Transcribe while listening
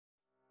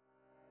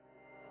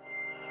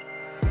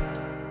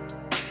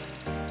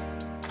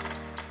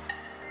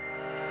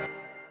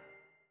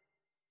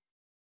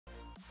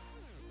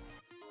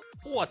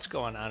What's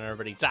going on,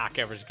 everybody? Doc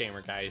Average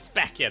Gamer, guys,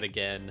 back yet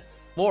again.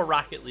 More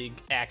Rocket League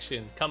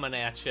action coming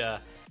at ya,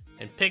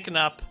 and picking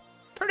up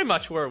pretty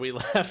much where we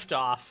left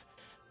off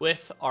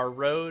with our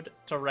Road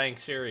to Rank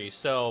series.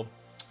 So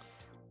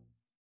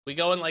we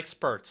go in like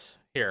spurts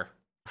here.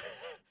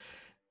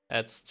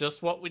 That's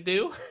just what we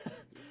do.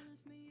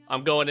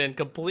 I'm going in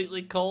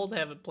completely cold.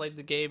 Haven't played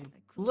the game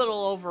a little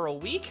over a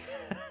week.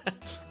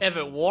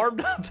 Haven't warmed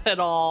up at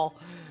all.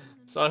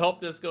 So I hope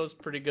this goes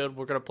pretty good.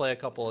 We're gonna play a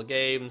couple of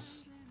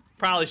games.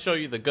 Probably show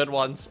you the good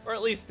ones, or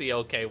at least the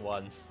okay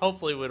ones.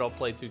 Hopefully we don't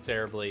play too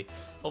terribly.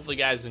 Hopefully you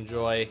guys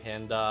enjoy,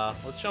 and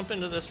let's jump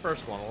into this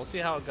first one. We'll see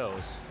how it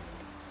goes.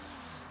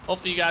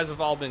 Hopefully you guys have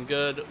all been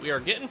good. We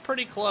are getting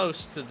pretty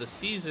close to the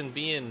season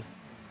being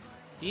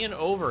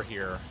over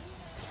here.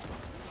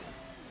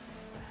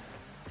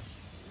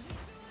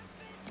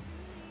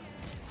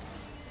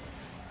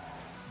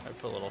 I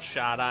put a little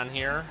shot on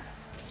here.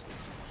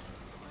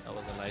 That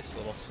was a nice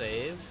little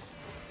save.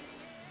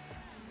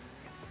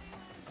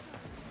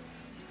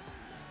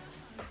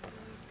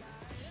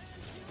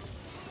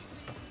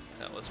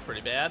 That was pretty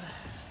bad.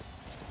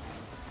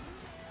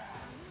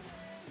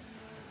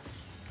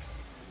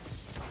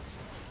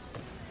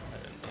 I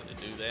didn't need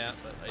to do that,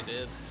 but I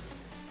did.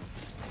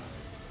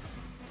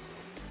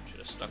 Should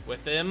have stuck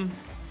with him.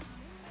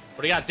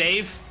 What do you got,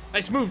 Dave?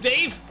 Nice move,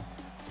 Dave!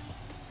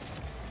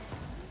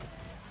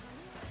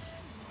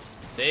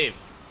 Dave,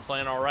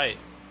 playing all right.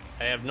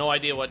 I have no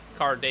idea what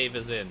car Dave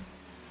is in.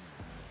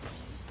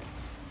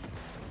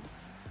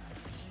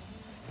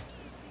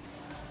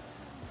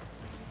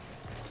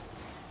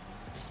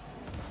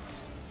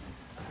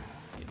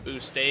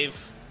 Boost,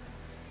 Dave.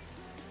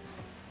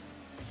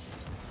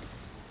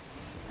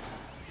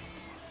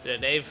 Yeah,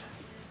 Dave.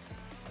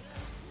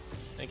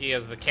 I think he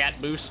has the cat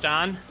boost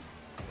on.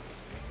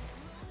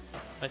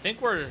 I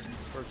think we're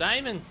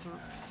diamond,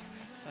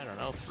 I don't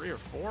know, 3 or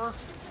 4?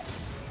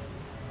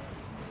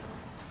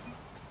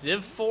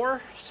 Div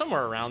 4?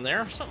 Somewhere around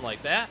there. Something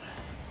like that.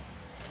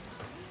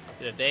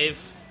 Yeah,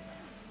 Dave.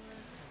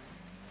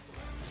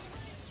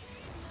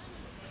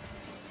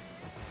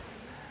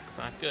 It's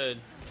not good.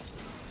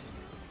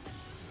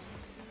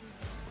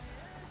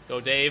 Go,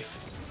 Dave.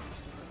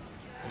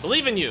 I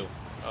believe in you.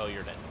 Oh,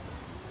 you're dead.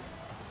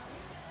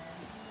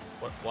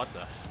 What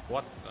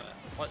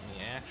in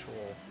the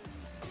actual...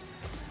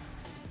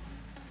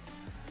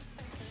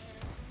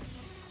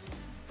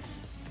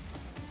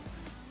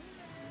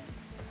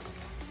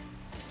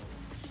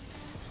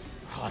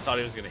 Oh, I thought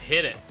he was gonna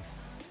hit it.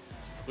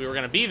 We were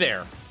gonna be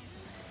there.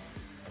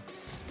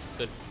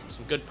 Good,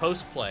 some good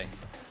post play.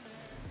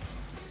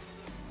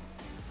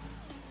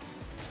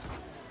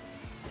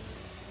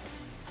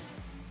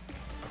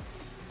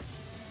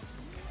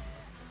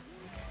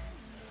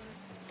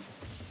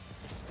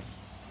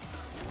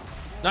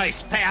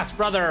 Nice pass,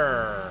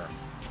 brother.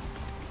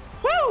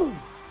 Woo!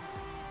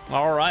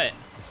 All right.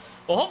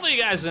 Well, hopefully you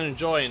guys are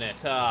enjoying it.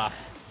 I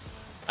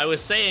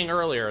was saying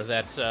earlier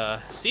that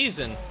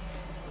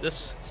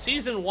this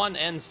season 1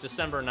 ends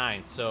December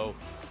 9th, so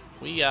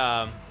we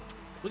gotta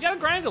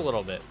grind a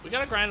little bit.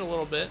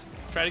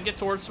 Try to get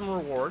towards some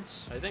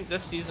rewards. I think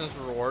this season's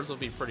rewards will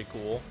be pretty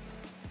cool.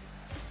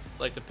 I'd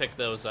like to pick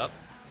those up.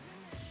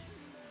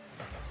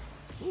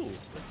 Ooh,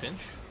 good pinch.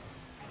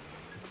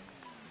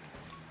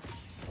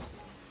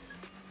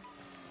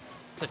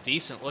 It's a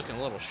decent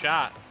looking little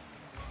shot.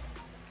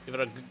 Give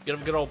it a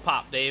good old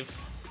pop, Dave.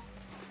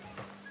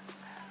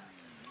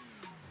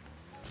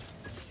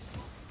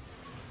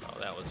 Oh,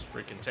 that was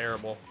freaking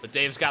terrible. But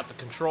Dave's got the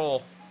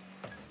control.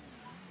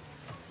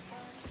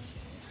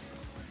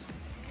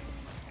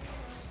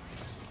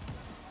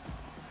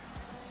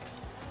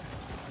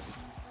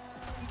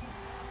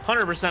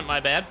 %, my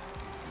bad.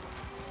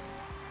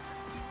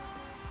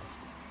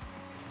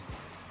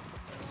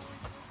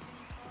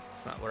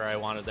 It's not where I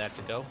wanted that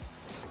to go.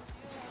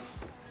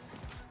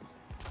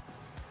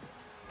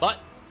 But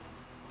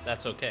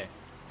that's okay.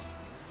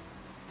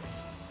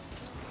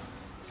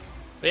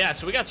 But yeah,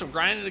 so we got some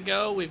grinding to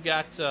go. We've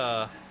got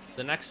the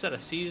next set of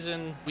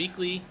season,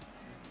 weekly,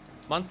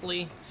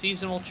 monthly,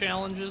 seasonal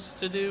challenges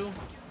to do.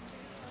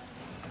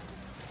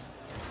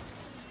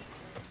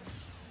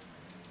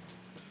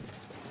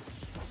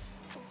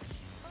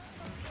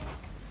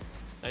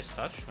 Nice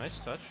touch, nice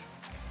touch.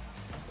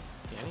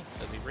 Danny,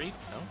 does he read?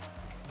 No.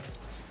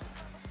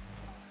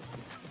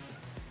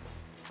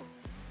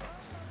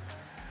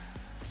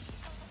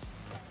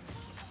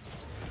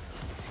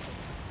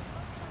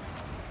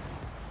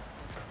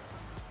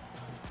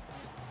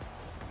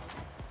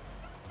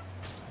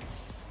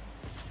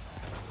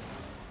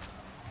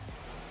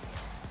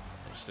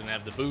 Didn't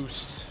have the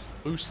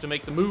boost to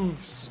make the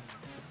moves.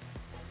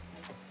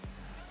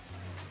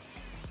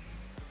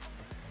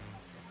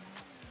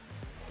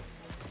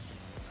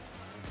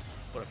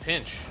 What a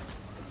pinch.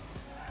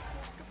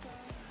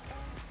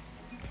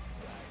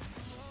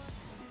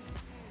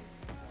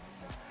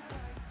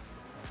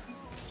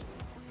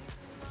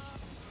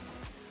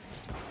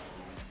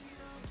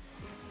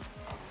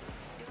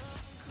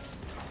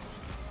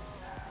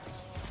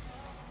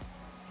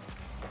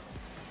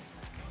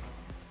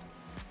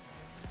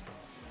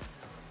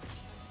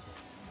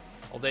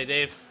 day,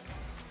 Dave.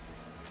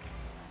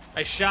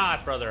 Nice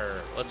shot,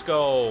 brother. Let's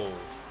go.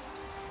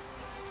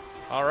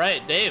 All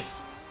right, Dave.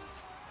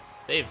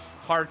 Dave,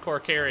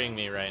 hardcore carrying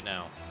me right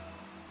now.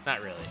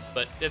 Not really,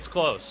 but it's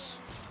close.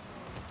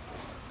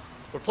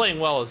 We're playing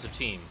well as a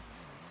team.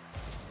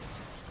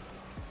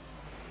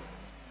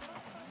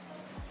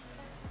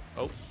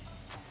 Oh,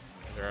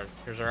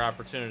 here's our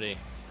opportunity.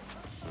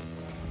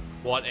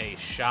 What a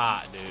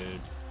shot,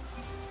 dude.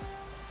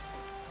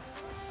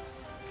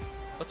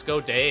 Let's go,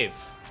 Dave.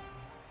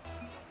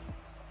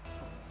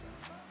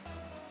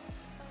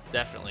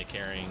 Definitely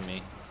carrying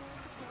me.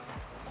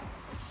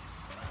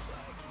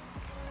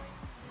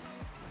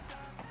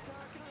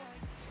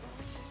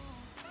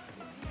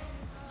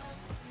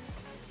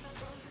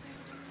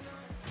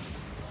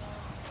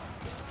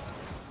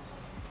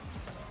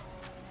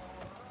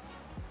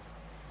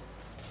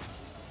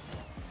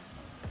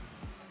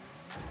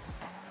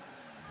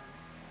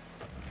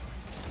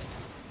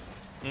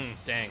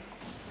 Dang.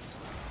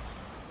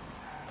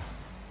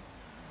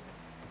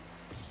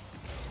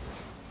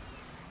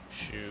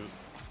 Shoot.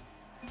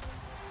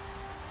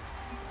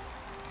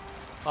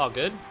 All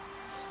good.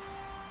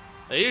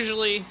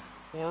 Usually,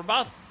 when we're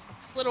about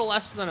a little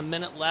less than a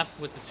minute left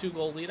with the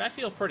 2-goal lead, I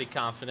feel pretty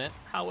confident.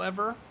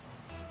 However,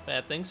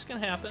 bad things can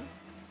happen.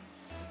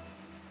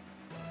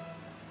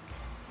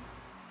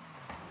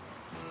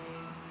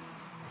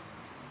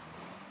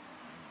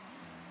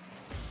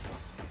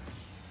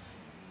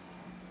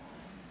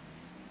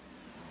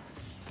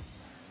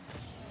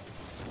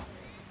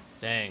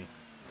 Dang.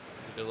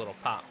 Good little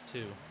pop,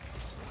 too.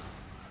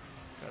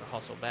 Try to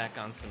hustle back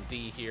on some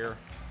D here.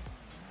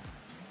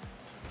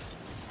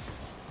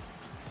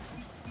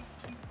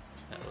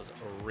 That was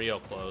real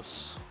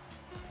close.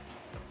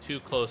 Too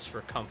close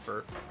for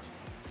comfort.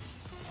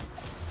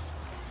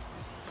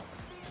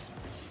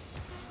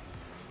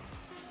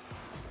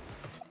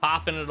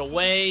 Popping it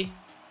away.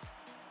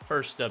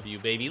 First W,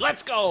 baby.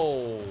 Let's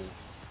go!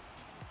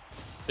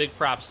 Big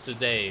props to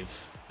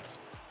Dave.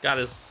 Got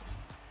his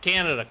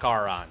Canada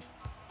car on.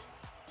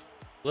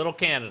 Little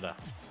Canada.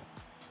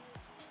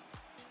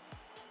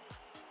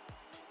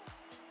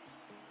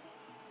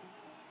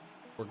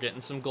 We're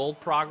getting some gold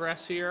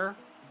progress here.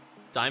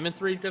 Diamond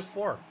 3, Div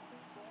 4.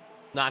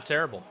 Not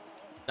terrible.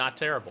 Not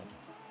terrible.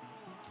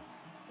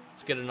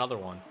 Let's get another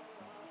one.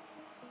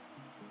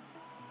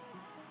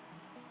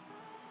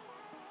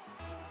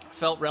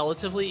 Felt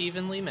relatively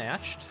evenly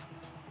matched.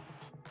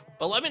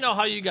 But let me know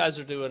how you guys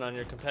are doing on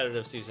your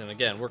competitive season.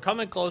 Again, we're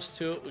coming close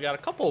to it. We got a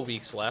couple of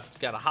weeks left.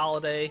 Got a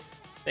holiday,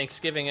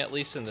 Thanksgiving, at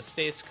least in the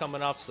States,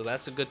 coming up. So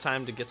that's a good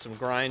time to get some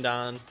grind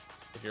on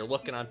if you're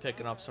looking on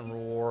picking up some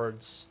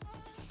rewards.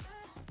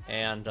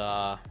 And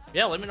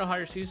yeah, let me know how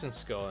your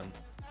season's going.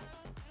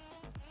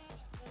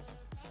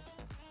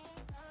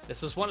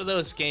 This is one of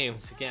those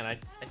games, again, I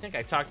think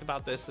I talked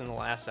about this in the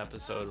last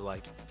episode,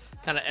 like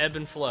kind of ebb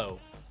and flow.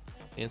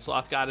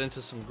 Innsloth got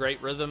into some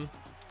great rhythm.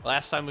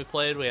 Last time we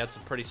played, we had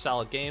some pretty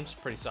solid games,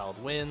 pretty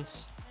solid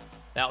wins.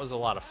 That was a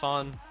lot of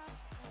fun.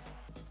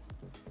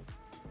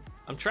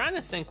 I'm trying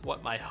to think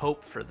what my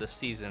hope for this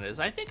season is.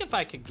 I think if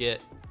I could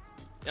get...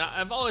 You know,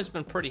 I've always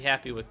been pretty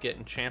happy with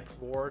getting champ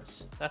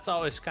rewards. That's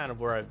always kind of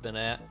where I've been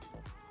at.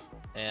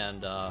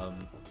 And I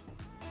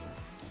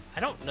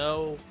don't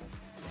know.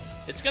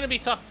 It's going to be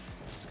tough.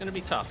 It's going to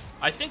be tough.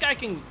 I think I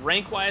can,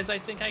 rank-wise, I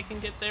think I can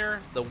get there.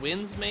 The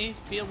wins may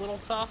be a little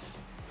tough.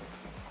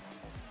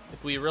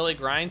 If we really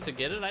grind to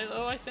get it,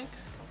 I think.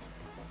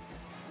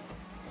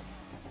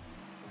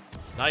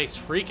 Nice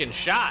freaking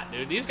shot,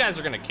 dude. These guys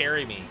are going to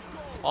carry me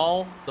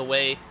all the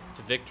way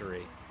to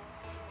victory.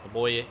 Oh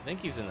boy, I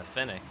think he's in the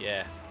Fennec,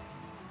 yeah.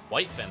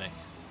 White Fennec.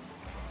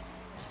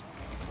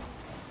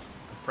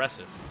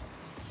 Impressive.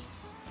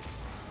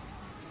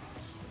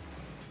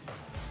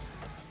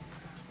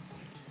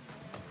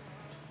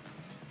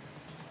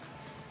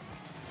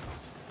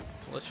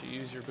 I'll let you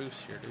use your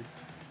boost here, dude.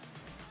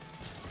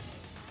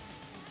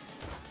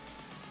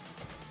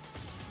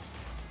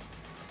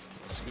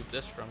 Scoop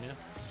this from you.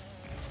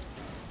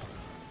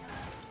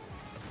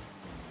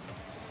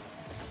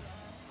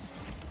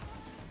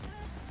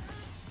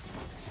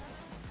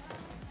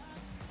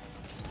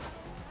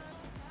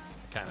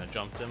 Kind of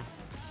jumped him.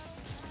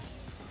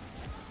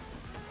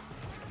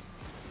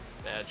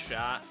 Bad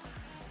shot.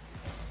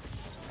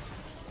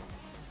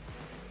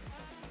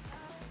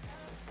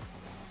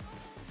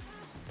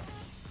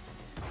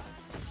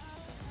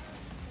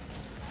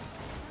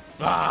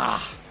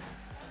 Ah!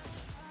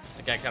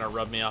 That guy kind of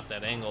rubbed me off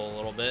that angle a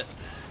little bit.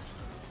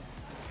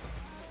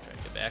 Try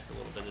to get back a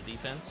little bit of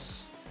defense.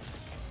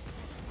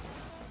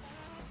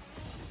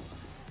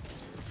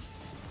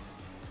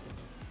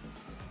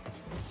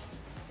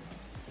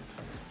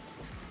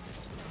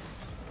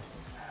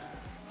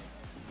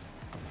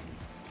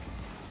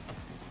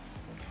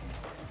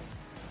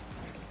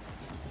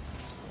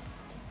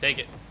 Take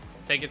it.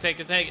 Take it, take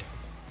it, take it.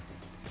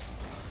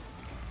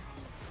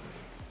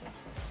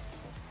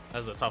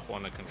 That's a tough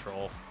one to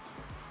control.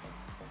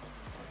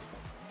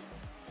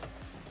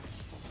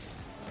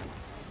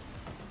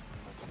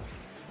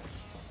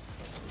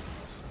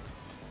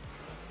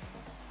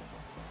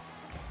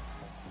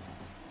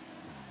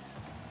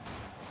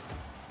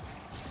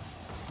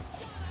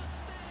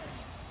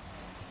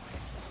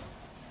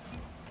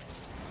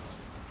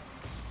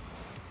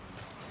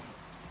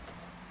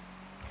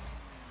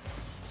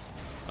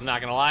 I'm not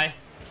gonna lie.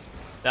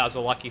 That was a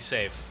lucky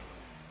save.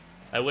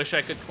 I wish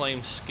I could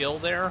claim skill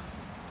there,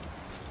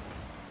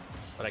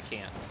 but I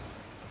can't.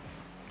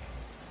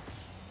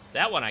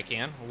 That one I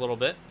can, a little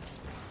bit.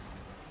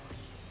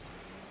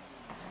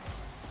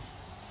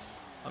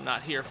 I'm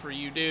not here for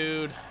you,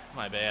 dude.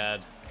 My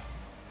bad.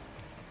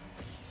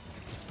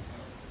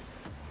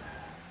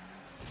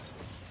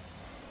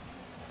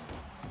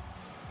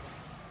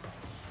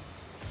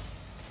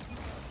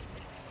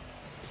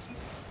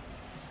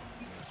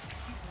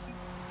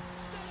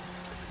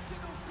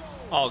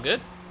 All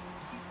good.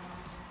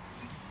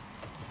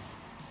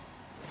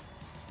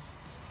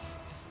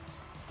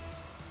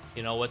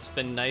 You know what's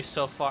been nice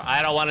so far?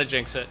 I don't want to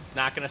jinx it.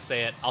 Not gonna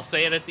say it. I'll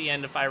say it at the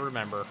end if I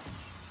remember.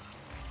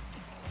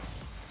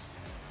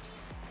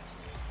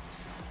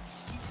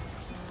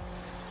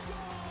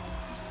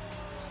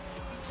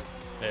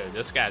 Dude,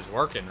 this guy's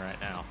working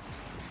right now.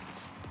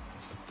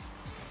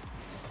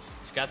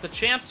 He's got the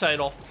champ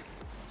title.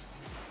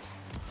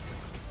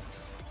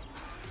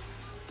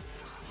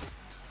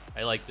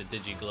 I like the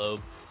Digiglobe.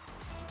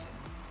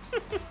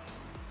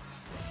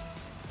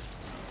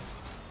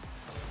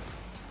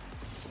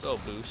 Go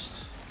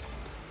boost.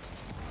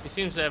 He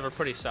seems to have a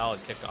pretty solid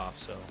kickoff,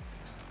 so.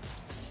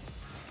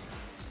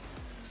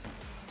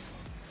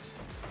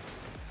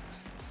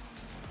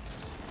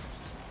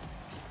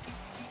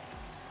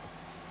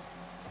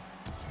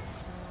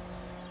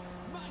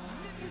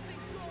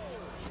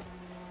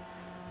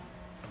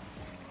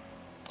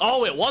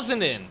 Oh, it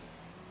wasn't in.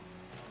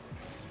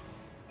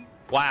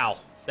 Wow,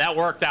 that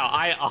worked out.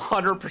 I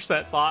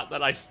 100% thought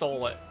that I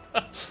stole it.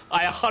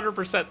 I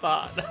 100%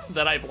 thought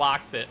that I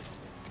blocked it.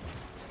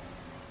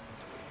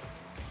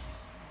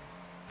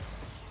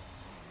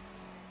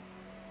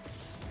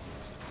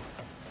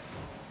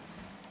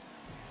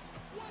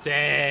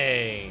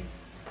 Dang.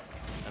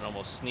 That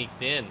almost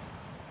sneaked in.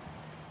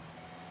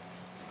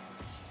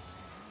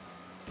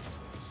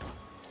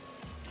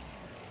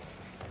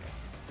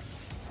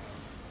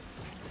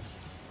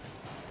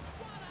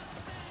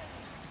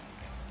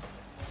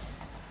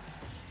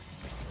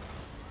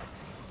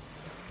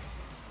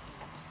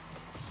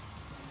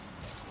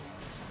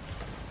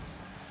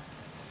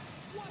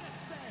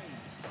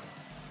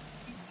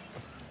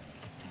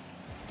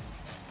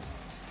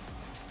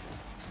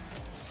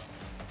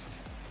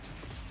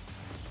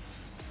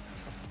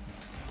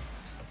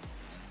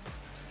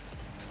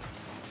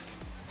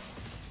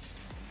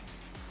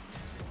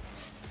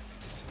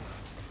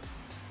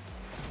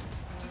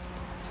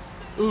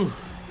 Ooh.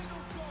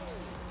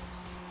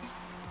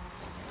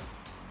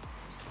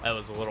 That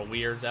was a little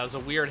weird. That was a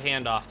weird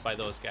handoff by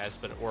those guys,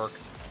 but it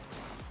worked.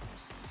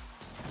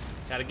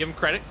 Gotta give them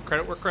credit.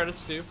 Credit where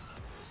credit's due.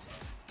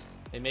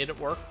 They made it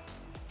work.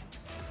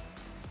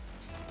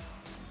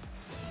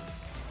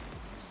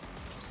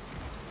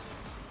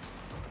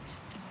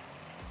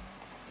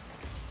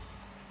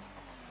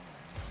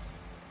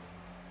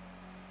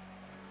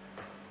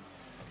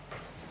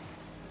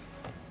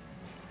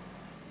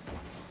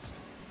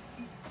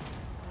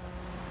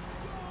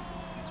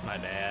 My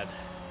bad.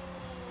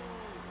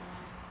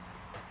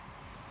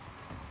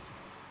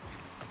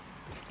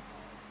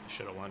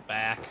 Should have went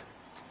back.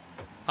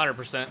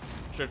 100%.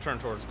 Should have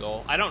turned towards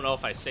goal. I don't know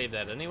if I saved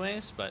that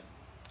anyways, but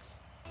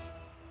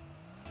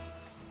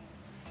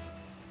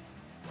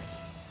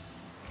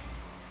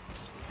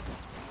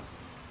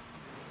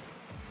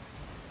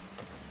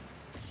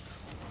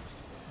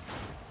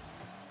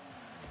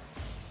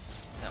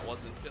that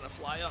wasn't gonna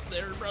fly up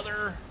there,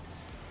 brother.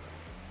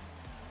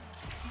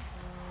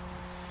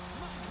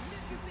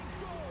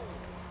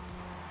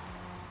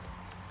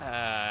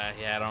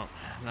 Yeah,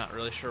 I'm not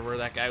really sure where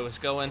that guy was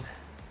going.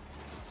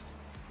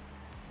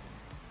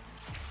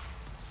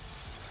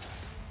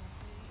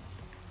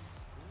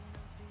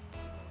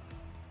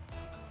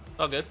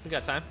 All good, we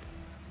got time.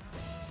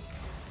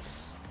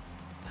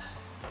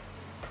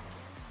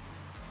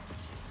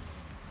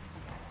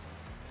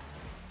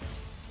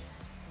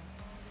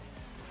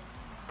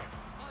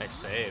 Nice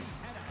save.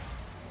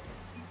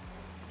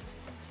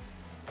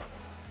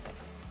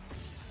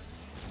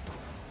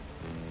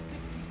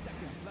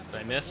 Did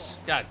I miss?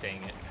 God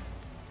dang it.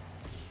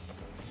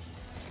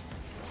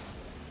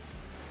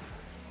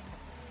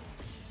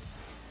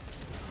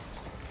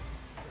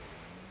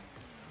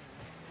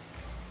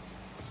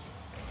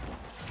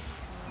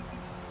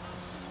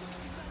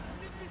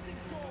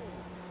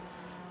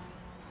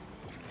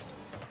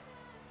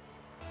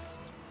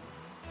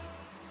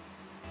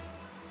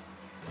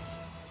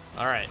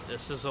 All right,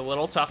 this is a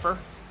little tougher.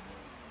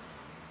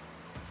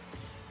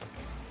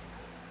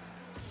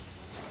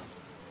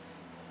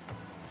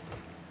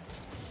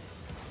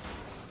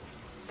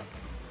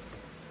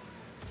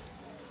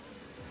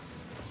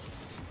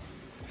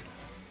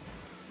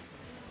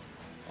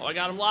 Oh, I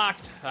got him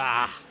locked.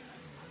 Ah.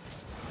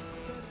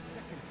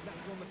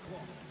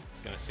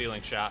 He's gonna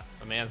ceiling shot.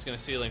 A man's gonna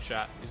ceiling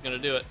shot. He's gonna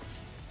do it.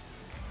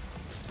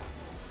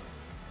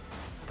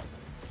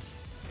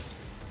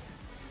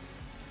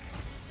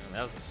 And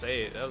that was a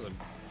save. That was a.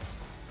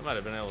 I might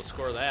have been able to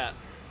score that.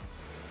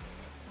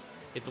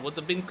 It would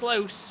have been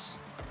close.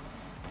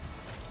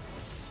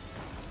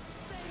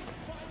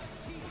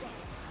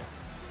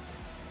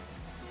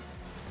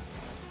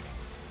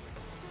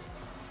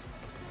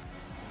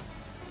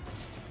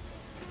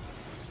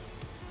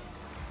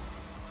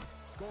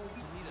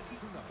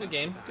 Good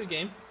game, good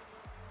game.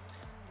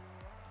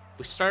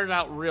 We started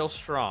out real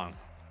strong.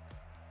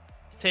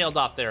 Tailed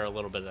off there a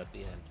little bit at the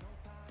end.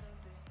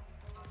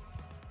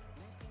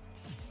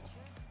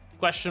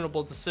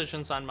 Questionable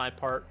decisions on my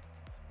part.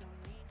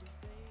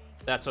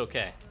 That's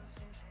okay.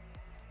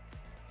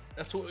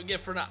 That's what we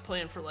get for not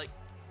playing for like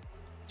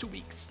 2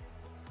 weeks.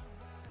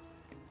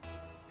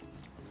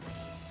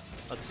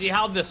 Let's see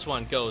how this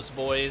one goes,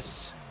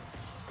 boys.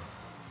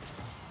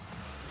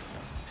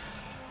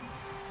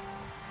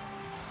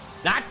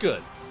 Not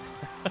good.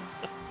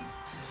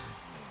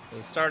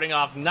 Starting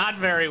off not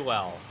very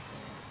well.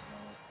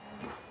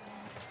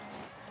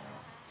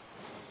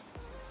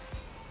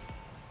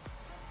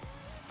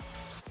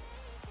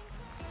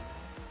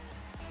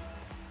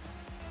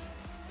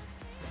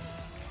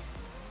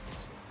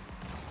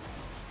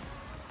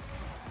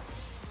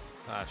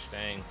 Gosh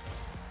dang.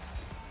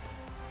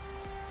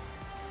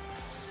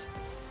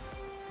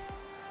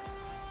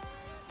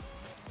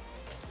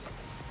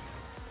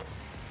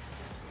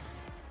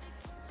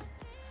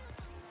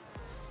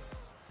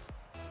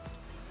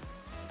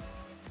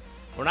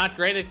 We're not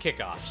great at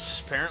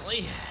kickoffs,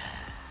 apparently.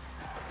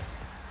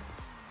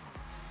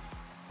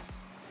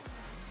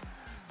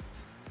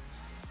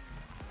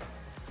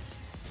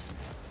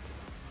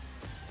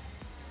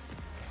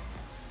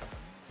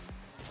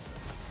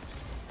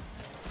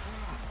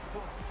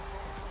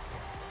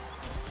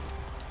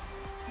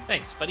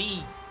 Thanks,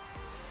 buddy.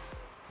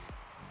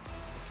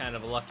 Kind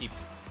of a lucky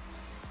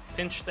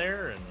pinch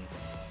there, and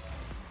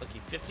lucky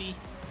 50.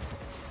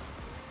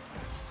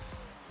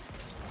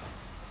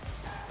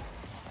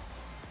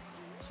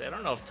 I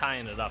don't know if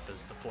tying it up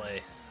is the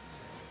play.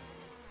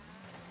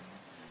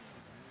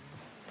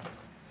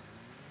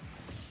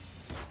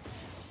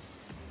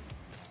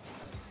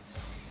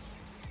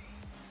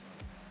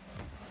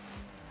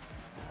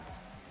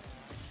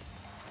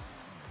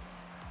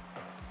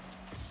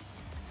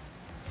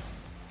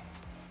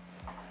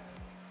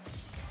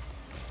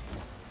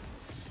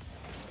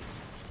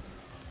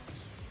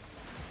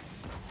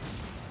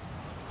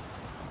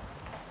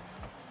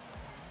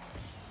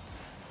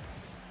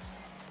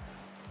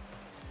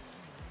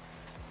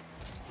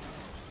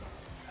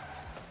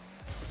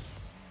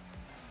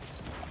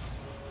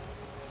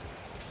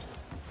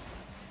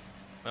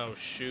 Oh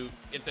shoot,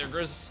 get there,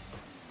 Grizz.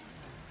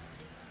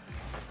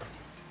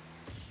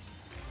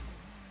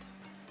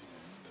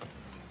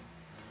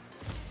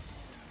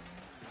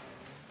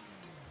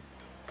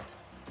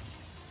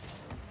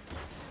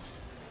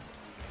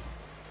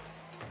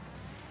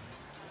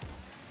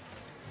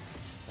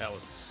 That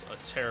was a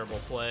terrible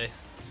play.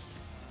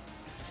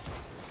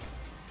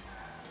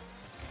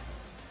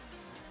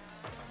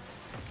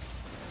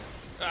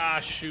 Ah,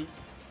 shoot.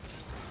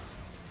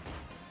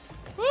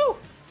 Woo!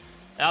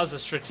 That was a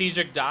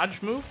strategic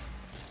dodge move.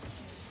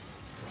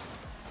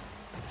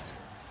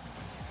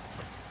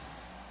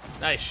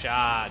 Nice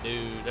shot,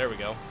 dude. There we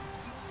go.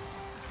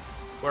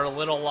 We're a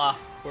little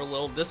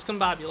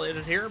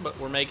discombobulated here, but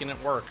we're making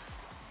it work.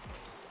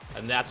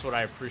 And that's what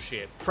I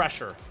appreciate.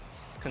 Pressure,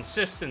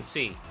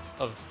 consistency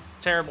of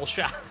terrible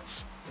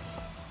shots.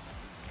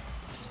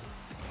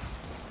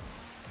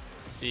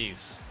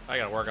 Jeez, I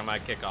gotta work on my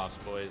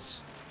kickoffs, boys.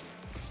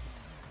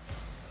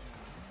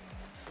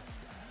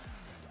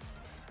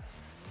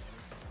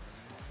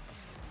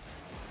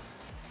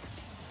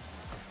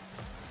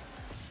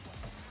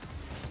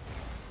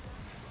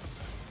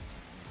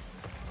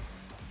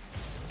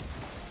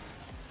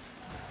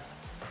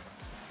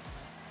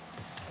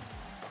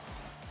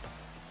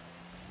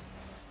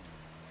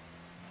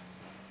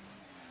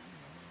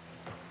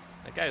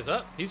 That guy's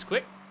up. He's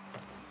quick.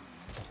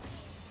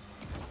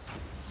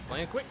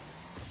 Playing quick.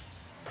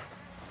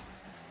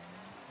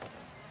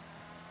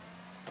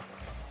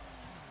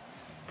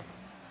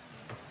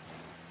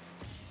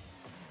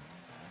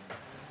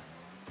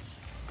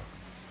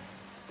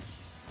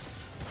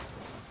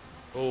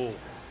 Oh.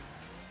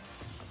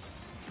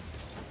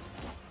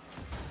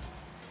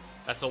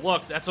 That's a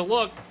look. That's a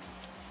look.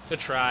 Good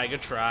try.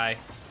 Good try.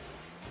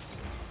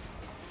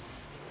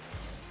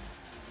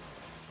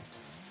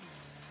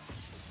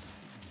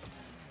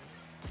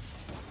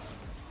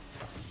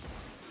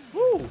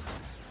 Woo.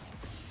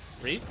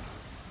 Read.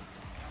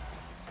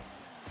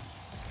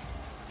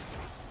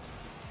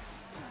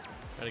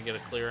 Gotta get a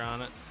clear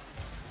on it.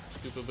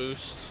 Scoop a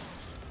boost.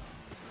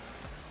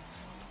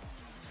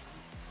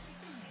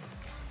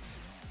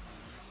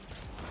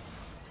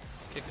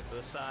 Kick it to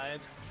the side.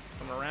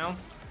 Come around.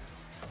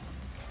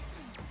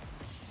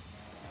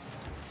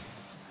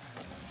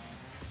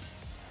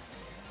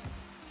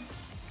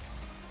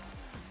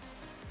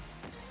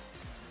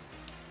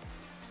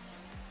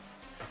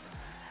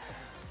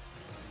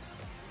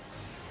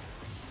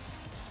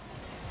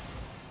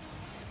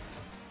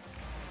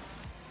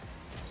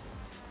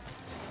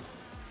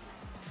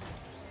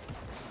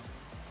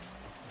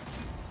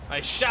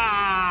 Nice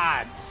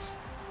shot!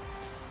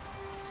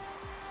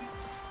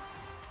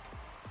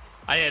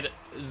 I had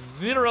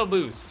 0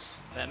 boosts.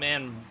 That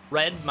man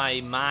read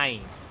my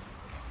mind.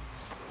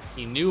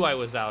 He knew I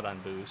was out on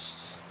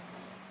boost.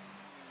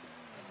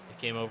 It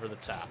came over the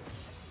top.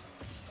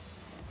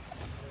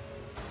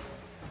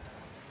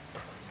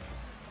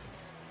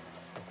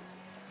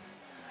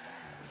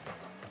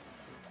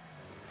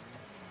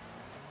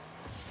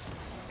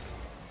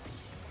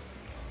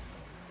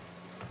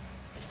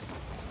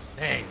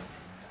 Dang.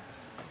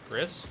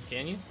 Chris,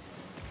 can you?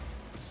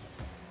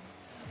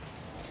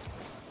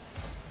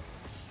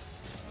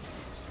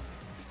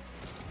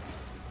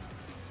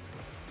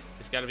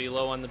 He's got to be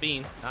low on the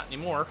bean. Not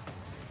anymore.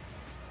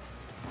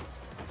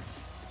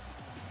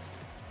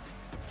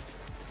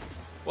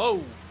 Whoa.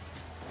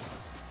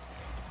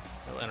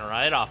 He'll enter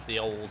right off the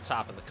old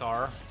top of the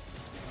car.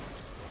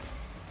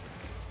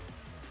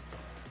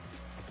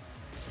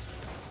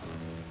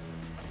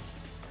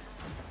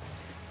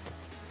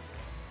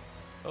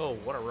 Oh,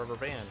 what a rubber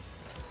band.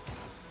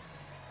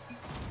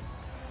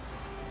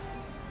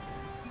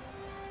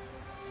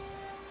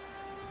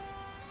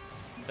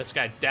 This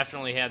guy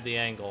definitely had the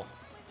angle.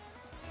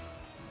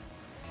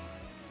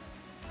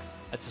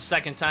 That's the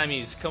second time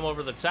he's come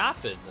over the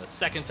top, and the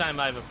second time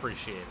I've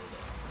appreciated it.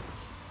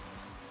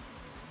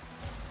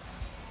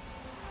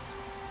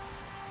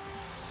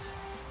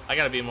 I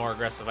gotta be more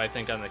aggressive, I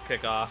think, on the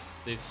kickoff.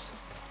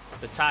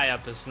 The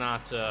tie-up is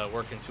not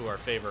working to our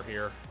favor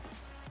here.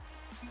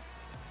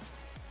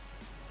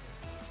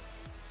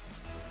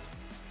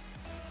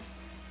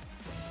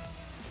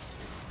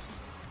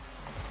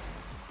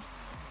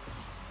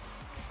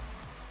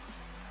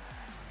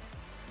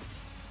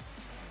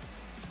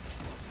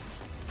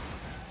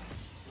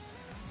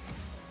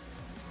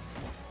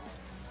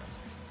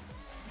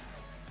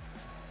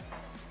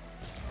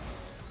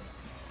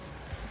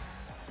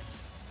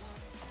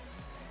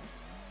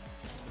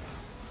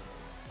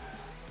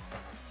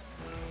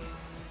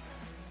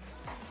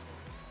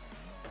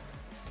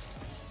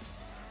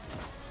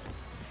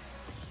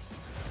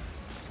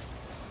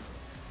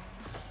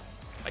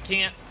 I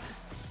can't.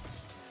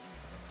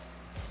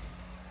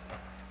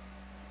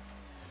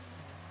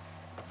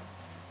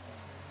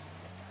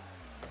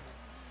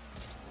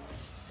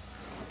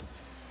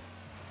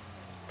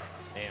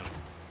 Damn.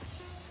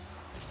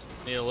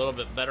 Need a little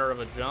bit better of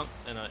a jump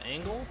and an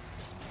angle.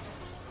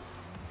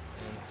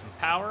 And some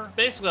power.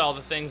 Basically all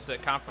the things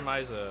that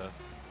compromise a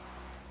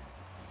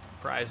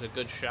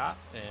good shot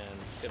and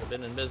could have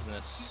been in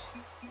business.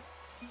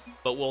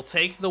 But we'll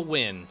take the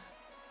win.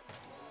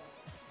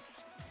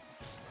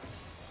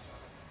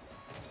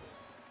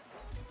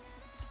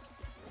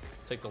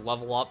 Take the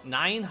level up.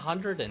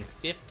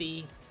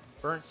 950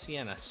 Burnt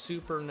Sienna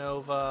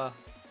Supernova.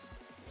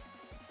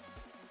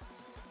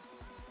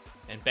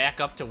 And back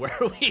up to where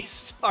we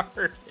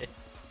started.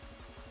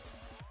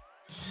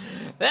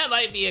 That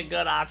might be a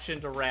good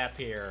option to wrap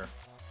here.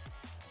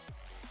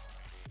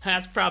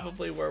 That's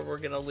probably where we're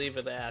going to leave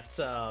it at.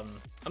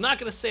 I'm not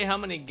going to say how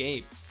many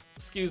games,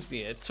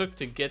 it took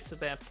to get to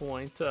that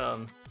point.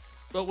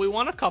 But we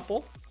won a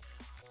couple.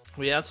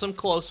 We had some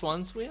close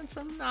ones. We had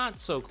some not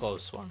so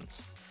close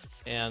ones.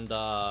 And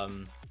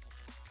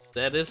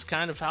that is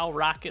kind of how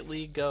Rocket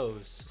League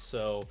goes.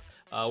 So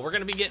we're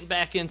going to be getting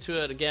back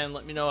into it again.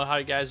 Let me know how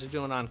you guys are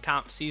doing on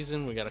comp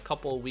season. We got a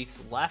couple of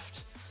weeks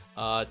left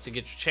to get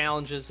your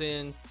challenges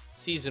in.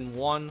 Season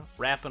 1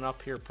 wrapping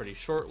up here pretty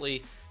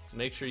shortly.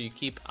 Make sure you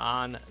keep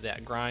on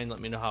that grind. Let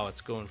me know how it's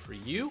going for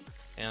you.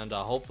 And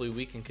hopefully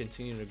we can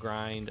continue to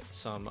grind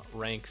some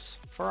ranks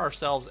for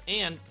ourselves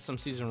and some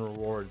season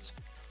rewards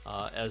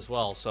as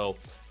well. So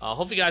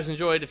hope you guys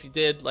enjoyed. If you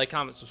did, like,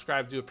 comment,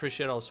 subscribe. Do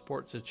appreciate all the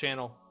support to the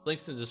channel.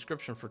 Links in the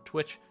description for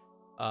Twitch,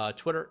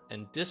 Twitter,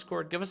 and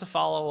Discord. Give us a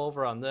follow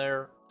over on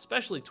there,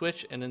 especially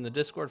Twitch, and in the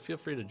Discord, feel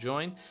free to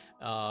join.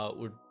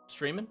 We're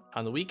streaming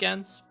on the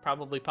weekends,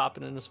 probably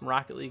popping into some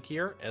Rocket League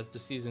here as the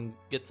season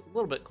gets a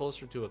little bit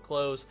closer to a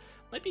close.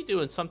 Might be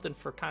doing something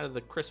for kind of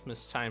the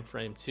Christmas time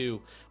frame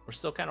too. We're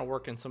still kind of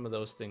working some of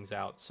those things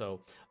out. So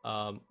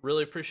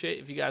really appreciate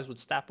if you guys would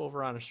stop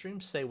over on a stream,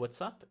 say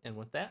what's up, and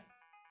with that,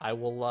 I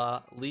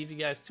will leave you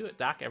guys to it.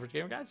 Doc, Average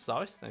Gamer Guys, as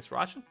always, thanks for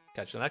watching.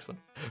 Catch you in the next one.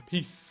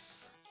 Peace.